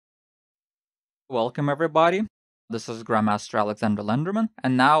Welcome everybody. This is Grandmaster Alex Lenderman,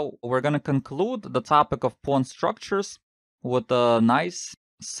 and now we're going to conclude the topic of pawn structures with a nice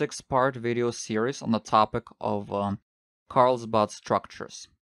 6-part video series on the topic of Carlsbad structures.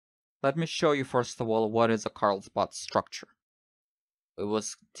 Let me show you first of all what is a Carlsbad structure. It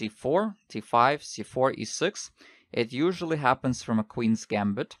was d4, d5, c4, e6. It usually happens from a queen's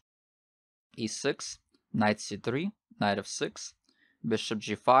gambit. e6, knight c3, knight f6, bishop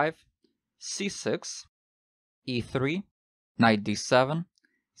g5, c6, e3, knight d7,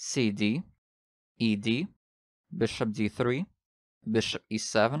 cd, ed, bishop d3, bishop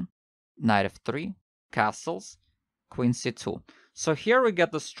e7, knight f3, castles, queen c2. So here we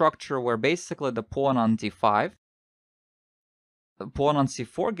get the structure where basically the pawn on d5, the pawn on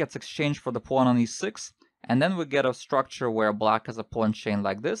c4 gets exchanged for the pawn on e6, and then we get a structure where black has a pawn chain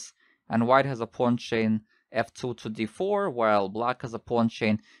like this, and white has a pawn chain f2 to d4, while black has a pawn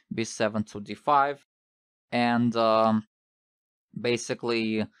chain b7 to d5, and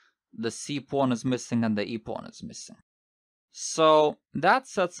basically the c pawn is missing and the e pawn is missing. So that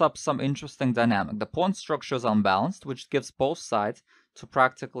sets up some interesting dynamic. The pawn structure is unbalanced, which gives both sides to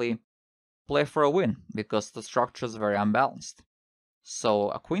practically play for a win, because the structure is very unbalanced. So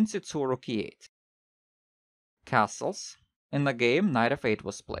a queen c2, rook e8. Castles. In the game, knight f8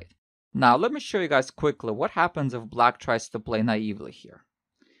 was played. Now let me show you guys quickly what happens if black tries to play naively here.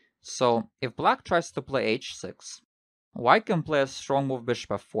 So if black tries to play h6, white can play a strong move bishop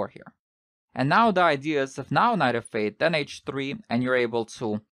f4 here. And now the idea is if now knight f8, then h3, and you're able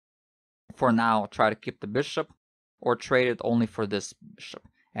to, for now, try to keep the bishop, or trade it only for this bishop,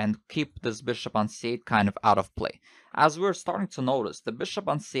 and keep this bishop on c8 kind of out of play. As we're starting to notice, the bishop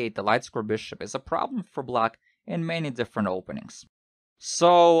on c8, the light square bishop, is a problem for black in many different openings.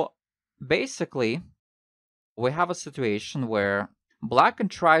 So basically, we have a situation where black can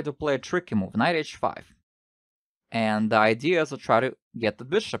try to play a tricky move, knight h5. And the idea is to try to get the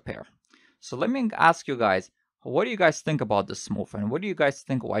bishop here. So let me ask you guys, what do you guys think about this move? And what do you guys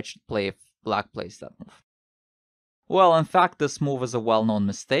think white should play if black plays that move? Well, in fact, this move is a well-known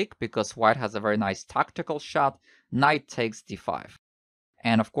mistake because white has a very nice tactical shot. Knight takes d5.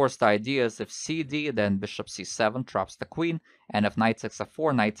 And of course, the idea is if cd, then bishop c7 traps the queen. And if knight takes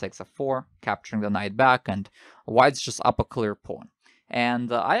f4, knight takes f4, capturing the knight back. And white's just up a clear pawn.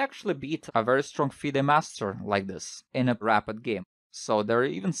 And I actually beat a very strong FIDE master like this in a rapid game. So there are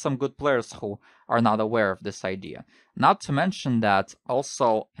even some good players who are not aware of this idea. Not to mention that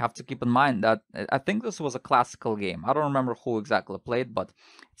also have to keep in mind that I think this was a classical game. I don't remember who exactly played, but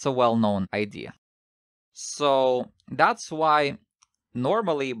it's a well-known idea. So that's why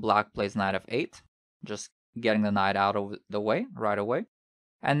normally black plays knight f8, just getting the knight out of the way right away.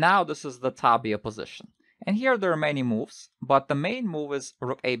 And now this is the tabia position. And here there are many moves, but the main move is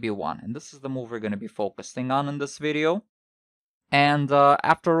rook a b1, and this is the move we're going to be focusing on in this video. And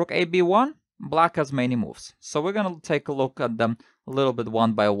after rook a b1, black has many moves. So we're going to take a look at them a little bit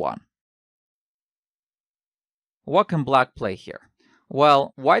one by one. What can black play here?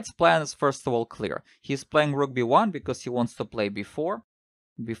 Well, white's plan is first of all clear. He's playing rook b1 because he wants to play b4,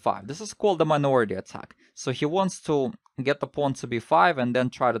 b5. This is called the minority attack. So he wants to get the pawn to b5 and then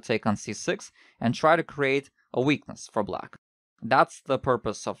try to take on c6 and try to create a weakness for black. That's the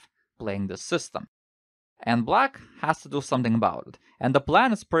purpose of playing this system. And black has to do something about it. And the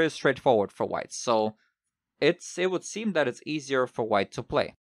plan is pretty straightforward for white. So it would seem that it's easier for white to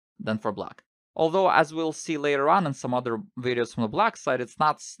play than for black. Although, as we'll see later on in some other videos from the black side, it's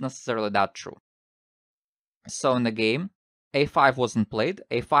not necessarily that true. So in the game, a5 wasn't played.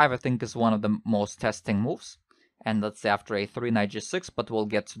 a5, I think, is one of the most testing moves. And let's say after a3, knight g6, but we'll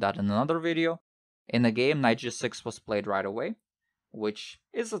get to that in another video. In the game, knight g6 was played right away, which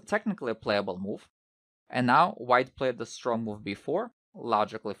is technically a playable move. And now white played the strong move b4,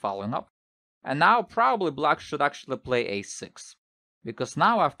 logically following up. And now probably black should actually play a6. Because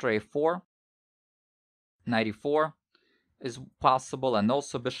now after a4, knight e4 is possible, and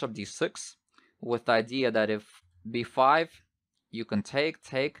also bishop d6, with the idea that if b5, you can take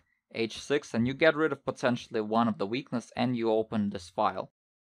h6, and you get rid of potentially one of the weakness, and you open this file.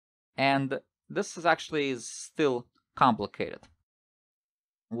 And this is actually still complicated,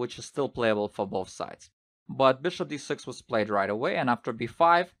 which is still playable for both sides. But bishop d6 was played right away, and after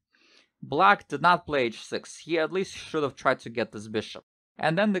b5, black did not play h6. He at least should have tried to get this bishop.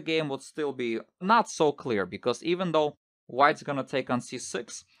 And then the game would still be not so clear, because even though white's going to take on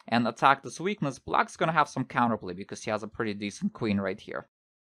c6 and attack this weakness, black's going to have some counterplay because he has a pretty decent queen right here.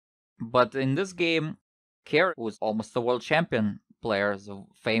 But in this game, Caro, who is almost a world champion player, is a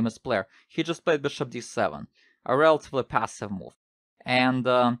famous player, he just played bishop d7, a relatively passive move. And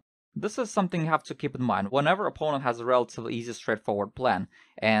This is something you have to keep in mind. Whenever opponent has a relatively easy, straightforward plan,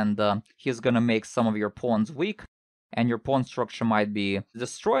 and he's gonna make some of your pawns weak, and your pawn structure might be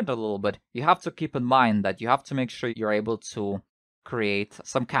destroyed a little bit, you have to keep in mind that you have to make sure you're able to create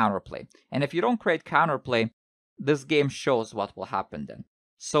some counterplay. And if you don't create counterplay, this game shows what will happen then.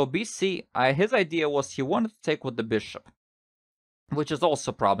 So BC, his idea was he wanted to take with the bishop, which is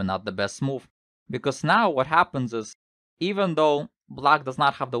also probably not the best move, because now what happens is, even though black does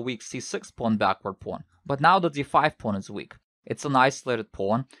not have the weak c6 pawn backward pawn, but now the d5 pawn is weak. It's an isolated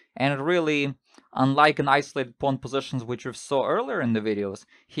pawn, and it really, unlike in isolated pawn positions which we saw earlier in the videos,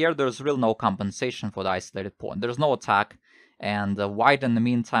 here there's really no compensation for the isolated pawn. There's no attack, and white in the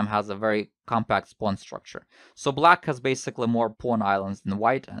meantime has a very compact pawn structure. So black has basically more pawn islands than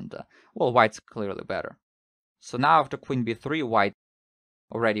white, and well, white's clearly better. So now after queen b3, white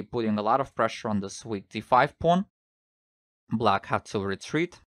already putting a lot of pressure on this weak d5 pawn. Black had to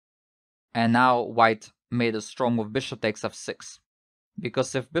retreat, and now white made a strong move, bishop takes f6.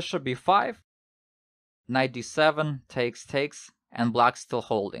 Because if bishop b5, knight d7, takes, and black's still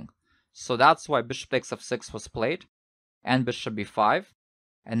holding. So that's why bishop takes f6 was played, and bishop b5,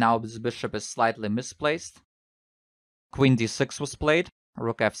 and now this bishop is slightly misplaced. Queen d6 was played,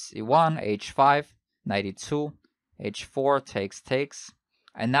 rook fc1, h5, knight e2, h4, takes,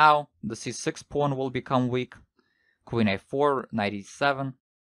 and now the c6 pawn will become weak. Queen a4, knight e7,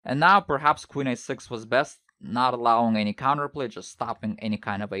 and now perhaps queen a6 was best, not allowing any counterplay, just stopping any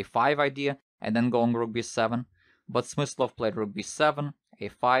kind of a5 idea, and then going rook b7. But Semi-Slav played rook b7,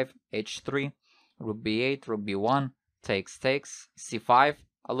 a5, h3, rook b8, rook b1, takes, c5,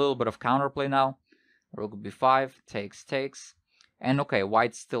 a little bit of counterplay now, rook b5, takes, and okay,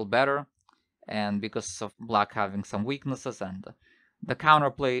 white's still better, and because of black having some weaknesses, and the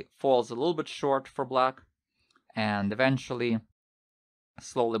counterplay falls a little bit short for black, and eventually,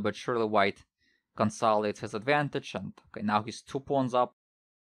 slowly but surely, white consolidates his advantage, and okay, now he's 2 pawns up,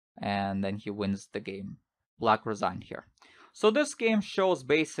 and then he wins the game. Black resigned here. So this game shows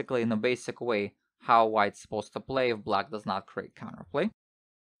basically, in a basic way, how white's supposed to play if black does not create counterplay.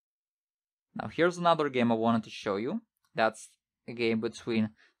 Now here's another game I wanted to show you. That's a game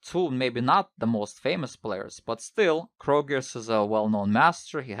between two, maybe not the most famous players, but still, Krogius is a well-known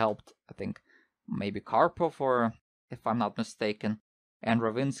master. He helped, I think, maybe Karpov, or if I'm not mistaken, and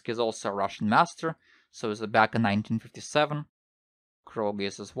Ravinsky is also a Russian master, so it's back in 1957.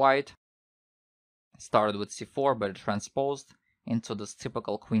 Krogius is white, started with c4, but it transposed into this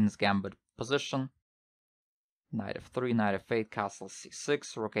typical Queen's Gambit position. Knight f3, knight f8, castle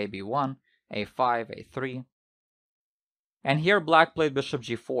c6, rook a b1, a5, a3. And here black played bishop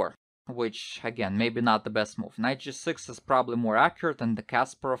g4, which, again, maybe not the best move. Knight g6 is probably more accurate, and the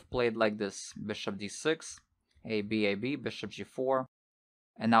Kasparov played like this. Bishop d6, a b, bishop g4.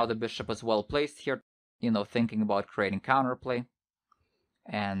 And now the bishop is well placed here, thinking about creating counterplay.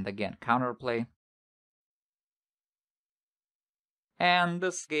 And again, counterplay. And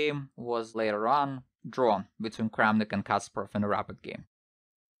this game was later on drawn between Kramnik and Kasparov in a rapid game.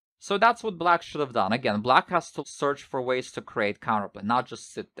 So that's what black should have done. Again, black has to search for ways to create counterplay, not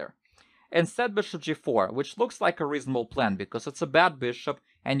just sit there. Instead, bishop g4, which looks like a reasonable plan because it's a bad bishop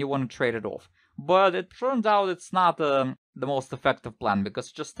and you want to trade it off. But it turned out it's not the most effective plan because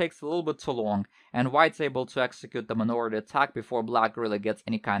it just takes a little bit too long, and white's able to execute the minority attack before black really gets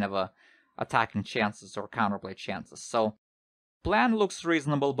any kind of attacking chances or counterplay chances. So plan looks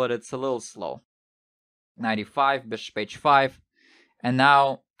reasonable, but it's a little slow. Knight e5, bishop h5, and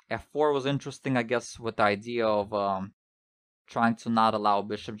now f4 was interesting, I guess, with the idea of trying to not allow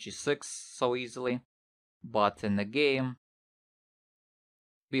bishop g6 so easily. But in the game,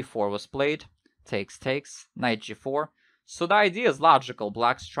 b4 was played, takes, knight g4. So the idea is logical.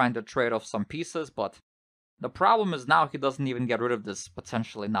 Black's trying to trade off some pieces, but the problem is now he doesn't even get rid of this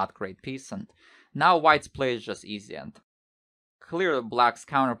potentially not great piece, and now white's play is just easy, and clearly black's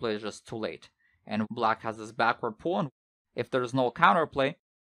counterplay is just too late. And black has this backward pawn. If there's no counterplay,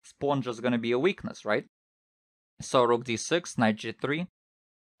 this pawn just gonna be a weakness, right? So rook d6, knight g3.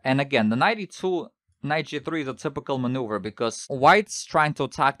 And again, the knight e2, knight g3 is a typical maneuver because white's trying to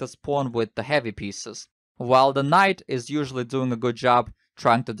attack this pawn with the heavy pieces, while the knight is usually doing a good job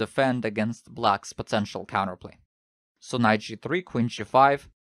trying to defend against black's potential counterplay. So knight g3, queen g5.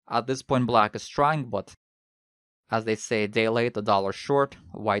 At this point black is trying, but as they say, a day late, a dollar short.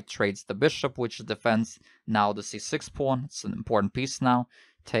 White trades the bishop, which defends now the c6 pawn. It's an important piece now.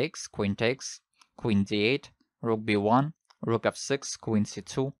 Takes, queen d8, rook b1, rook f6, queen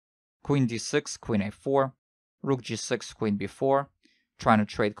c2, queen d6, queen a4, rook g6, queen b4, trying to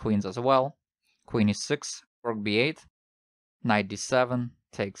trade queens as well, queen e6, rook b8, knight d7,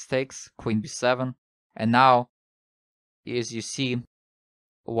 takes, queen b7. And now, as you see,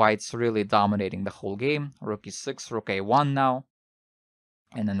 white's really dominating the whole game. Rook e6, rook a1 now,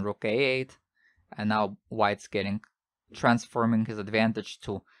 and then rook a8. And now white's transforming his advantage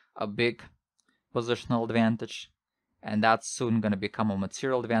to a big positional advantage. And that's soon going to become a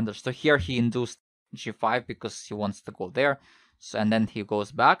material advantage. So here he induced g5 because he wants to go there. So, and then he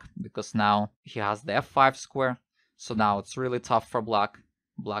goes back because now he has the f5 square. So now it's really tough for black.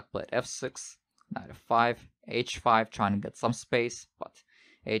 Black played f6, knight f5, h5, trying to get some space, but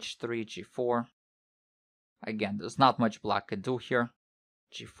h3, g4. Again, there's not much black could do here.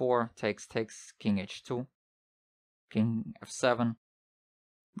 g4, takes, king h2, king f7,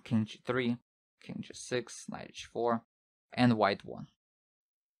 king g3, king g6, knight h4, and white won.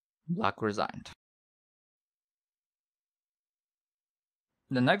 Black resigned.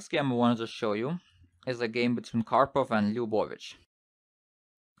 The next game I wanted to show you is a game between Karpov and Lyubovich.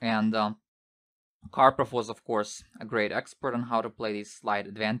 And Karpov was, of course, a great expert on how to play these slight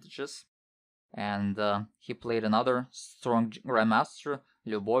advantages. And he played another strong grandmaster,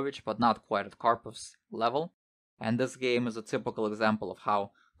 Lyubovich, but not quite at Karpov's level. And this game is a typical example of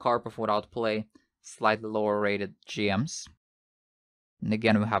how Karpov would outplay slightly lower rated GMs. And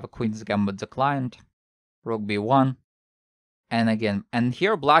again, we have a Queen's Gambit declined, Rook b1, and again, and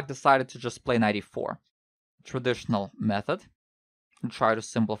here black decided to just play knight e4, traditional method, and try to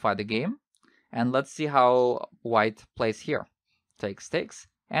simplify the game. And let's see how white plays here. Takes,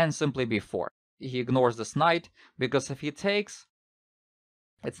 and simply b4. He ignores this knight, because if he takes,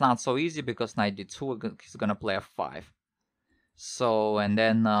 it's not so easy, because knight d2, he's gonna play f5. So, and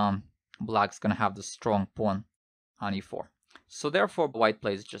then black's gonna have the strong pawn on e4. So therefore, white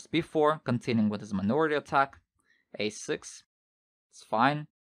plays just b4, continuing with his minority attack. a6, it's fine.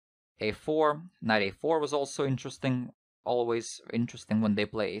 a4, knight a4 was also interesting. Always interesting when they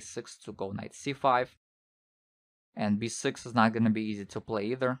play a6 to go knight c5. And b6 is not going to be easy to play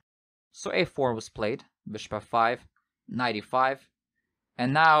either. So a4 was played, bishop f5, knight e5.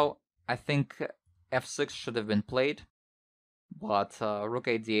 And now, I think f6 should have been played. But rook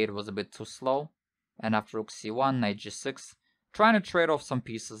a d8 was a bit too slow. And after rook c1, knight g6. Trying to trade off some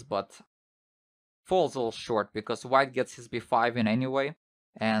pieces, but falls a little short because white gets his b5 in anyway.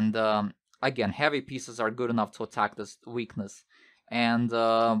 And again, heavy pieces are good enough to attack this weakness. And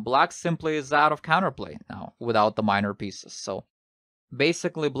black simply is out of counterplay now without the minor pieces. So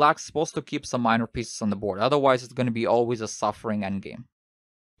basically, black's supposed to keep some minor pieces on the board. Otherwise, it's going to be always a suffering endgame.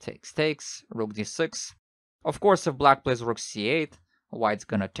 Takes, rook d6. Of course, if black plays rook c8, white's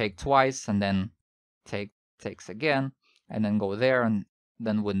going to take twice and then takes again. And then go there and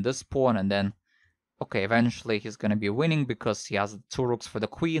then win this pawn. And then, okay, eventually he's going to be winning because he has 2 rooks for the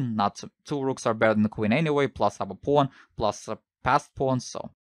queen. Not 2 rooks are better than the queen anyway, plus have a pawn, plus a passed pawn,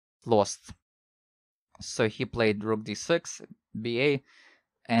 so lost. So he played rook d6, ba,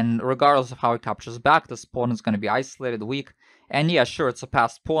 and regardless of how he captures back, this pawn is going to be isolated, weak. And yeah, sure, it's a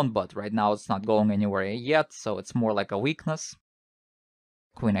passed pawn, but right now it's not going anywhere yet, so it's more like a weakness.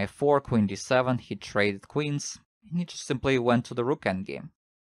 Queen a4, queen d7, he traded queens. He just simply went to the rook endgame,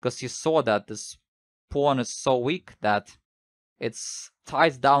 because he saw that this pawn is so weak that it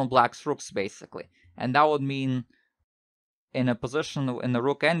ties down black's rooks, basically. And that would mean in a position in the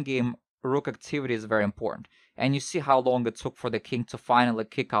rook endgame, rook activity is very important. And you see how long it took for the king to finally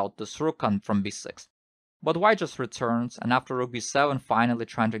kick out this rook from b6. But white just returns, and after rook b7, finally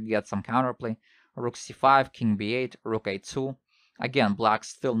trying to get some counterplay, rook c5, king b8, rook a2. Again, black's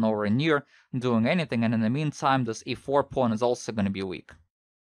still nowhere near doing anything, and in the meantime, this e4 pawn is also going to be weak.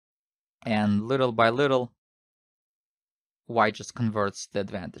 And little by little, white just converts the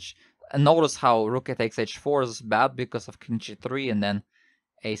advantage. And notice how rook takes h4 is bad because of king g3, and then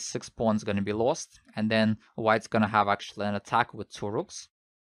a6 pawn is going to be lost. And then white's going to have actually an attack with 2 rooks.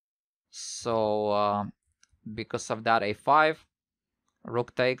 So, because of that, a5,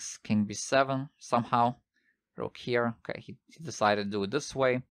 rook takes, king b7 somehow. Rook here. Okay, he decided to do it this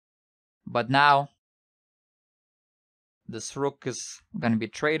way. But now, this rook is going to be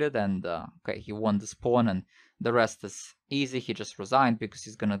traded, and okay, he won this pawn, and the rest is easy. He just resigned because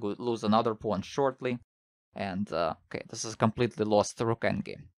he's going to lose another pawn shortly. And okay, this is completely lost the rook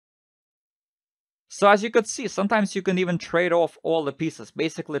endgame. So as you could see, sometimes you can even trade off all the pieces.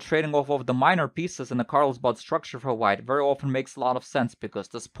 Basically, trading off of the minor pieces in the Carlsbad structure for white very often makes a lot of sense because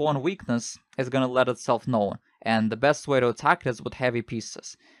this pawn weakness is going to let itself known. And the best way to attack it is with heavy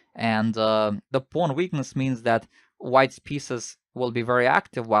pieces. And the pawn weakness means that white's pieces will be very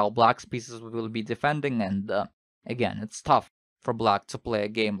active while black's pieces will be defending. And again, it's tough for black to play a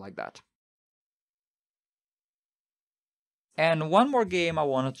game like that. And one more game I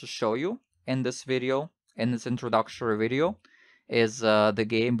wanted to show you in this video, in this introductory video, is the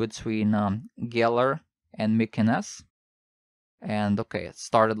game between Geller and Mykines. And okay, it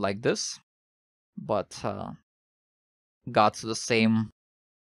started like this, but got to the same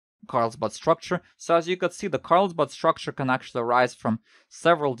Carlsbad structure. So as you can see, the Carlsbad structure can actually arise from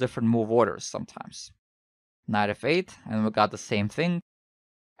several different move orders sometimes. Knight f8, and we got the same thing.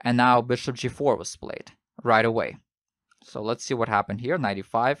 And now bishop g4 was played right away. So let's see what happened here. Knight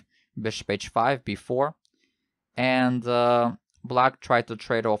e5, bishop h5, b4. And black tried to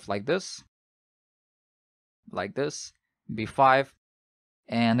trade off like this, b5.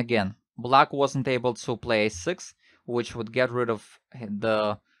 And again, black wasn't able to play a6, which would get rid of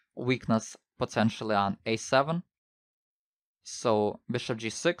the weakness potentially on a7. So bishop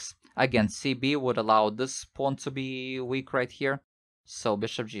g6. Again, cb would allow this pawn to be weak right here. So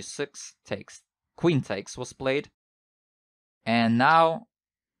bishop g6 takes, queen takes was played. And now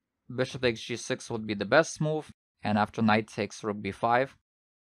bishop takes g6 would be the best move. And after knight takes rook b5.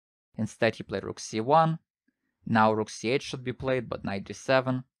 Instead he played rook c1. Now rook c8 should be played, but knight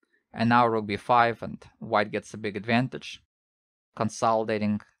d7. And now rook b5, and white gets a big advantage,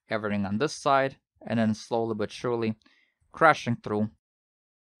 consolidating everything on this side, and then slowly but surely crashing through.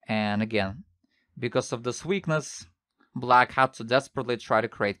 And again, because of this weakness, black had to desperately try to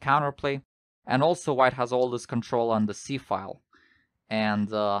create counterplay, and also white has all this control on the c file. And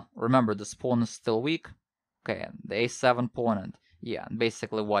remember, this pawn is still weak. Okay, the a7 pawn, and yeah,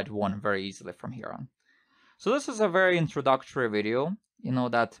 basically white won very easily from here on. So this is a very introductory video,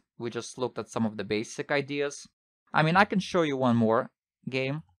 that we just looked at some of the basic ideas. I mean, I can show you one more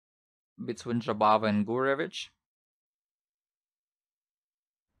game between Jabava and Gurevich.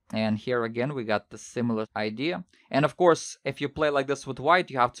 And here again, we got the similar idea. And of course, if you play like this with white,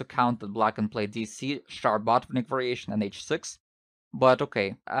 you have to count that black can play DC, sharp Botvinnik variation, and h6. But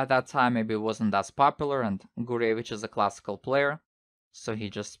okay, at that time, maybe it wasn't as popular, and Gurevich is a classical player, so he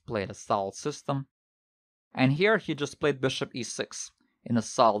just played a solid system. And here, he just played bishop e6 in a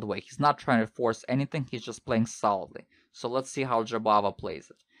solid way. He's not trying to force anything, he's just playing solidly. So let's see how Jabava plays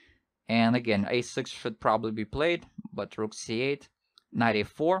it. And again, a6 should probably be played, but rook c8, knight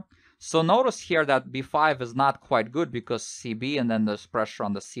a4. So notice here that b5 is not quite good because cb, and then there's pressure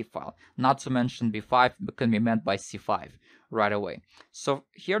on the c file. Not to mention b5 can be met by c5 right away. So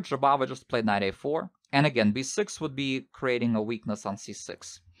here Jabava just played knight a4. And again, b6 would be creating a weakness on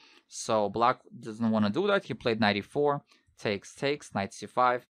c6. So black doesn't want to do that. He played knight e4, takes, knight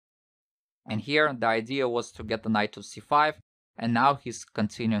c5. And here the idea was to get the knight to c5, and now he's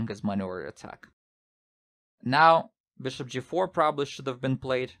continuing his maneuver attack. Now bishop g4 probably should have been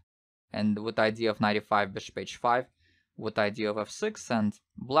played, and with the idea of knight e5, bishop h5, with the idea of f6, and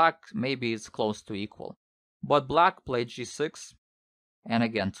black maybe is close to equal. But black played g6, and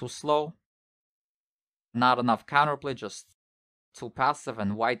again, too slow. Not enough counterplay, just too passive,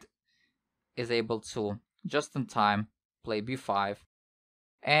 and white is able to, just in time, play b5.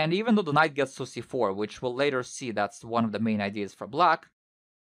 And even though the knight gets to c4, which we'll later see that's one of the main ideas for black,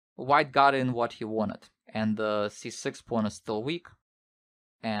 white got in what he wanted. And the c6 pawn is still weak.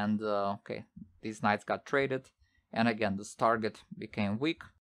 And, okay, these knights got traded. And again, this target became weak.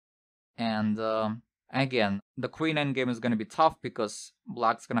 And again, the queen endgame is going to be tough because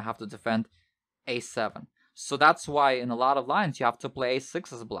black's going to have to defend a7. So that's why in a lot of lines you have to play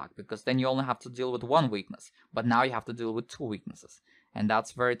a6 as black, because then you only have to deal with one weakness. But now you have to deal with two weaknesses. And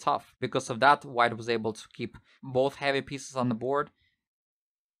that's very tough. Because of that, white was able to keep both heavy pieces on the board.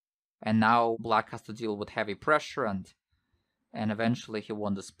 And now black has to deal with heavy pressure, and eventually he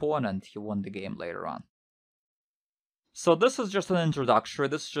won this pawn, and he won the game later on. So this is just an introductory.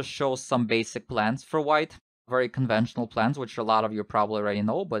 This just shows some basic plans for white. Very conventional plans, which a lot of you probably already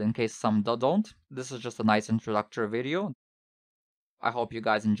know, but in case some don't, this is just a nice introductory video. I hope you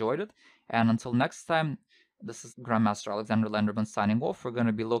guys enjoyed it, and until next time, this is Grandmaster Alex Lenderman signing off. We're going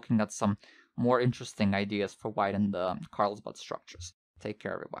to be looking at some more interesting ideas for white in the Carlsbad structures. Take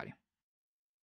care, everybody.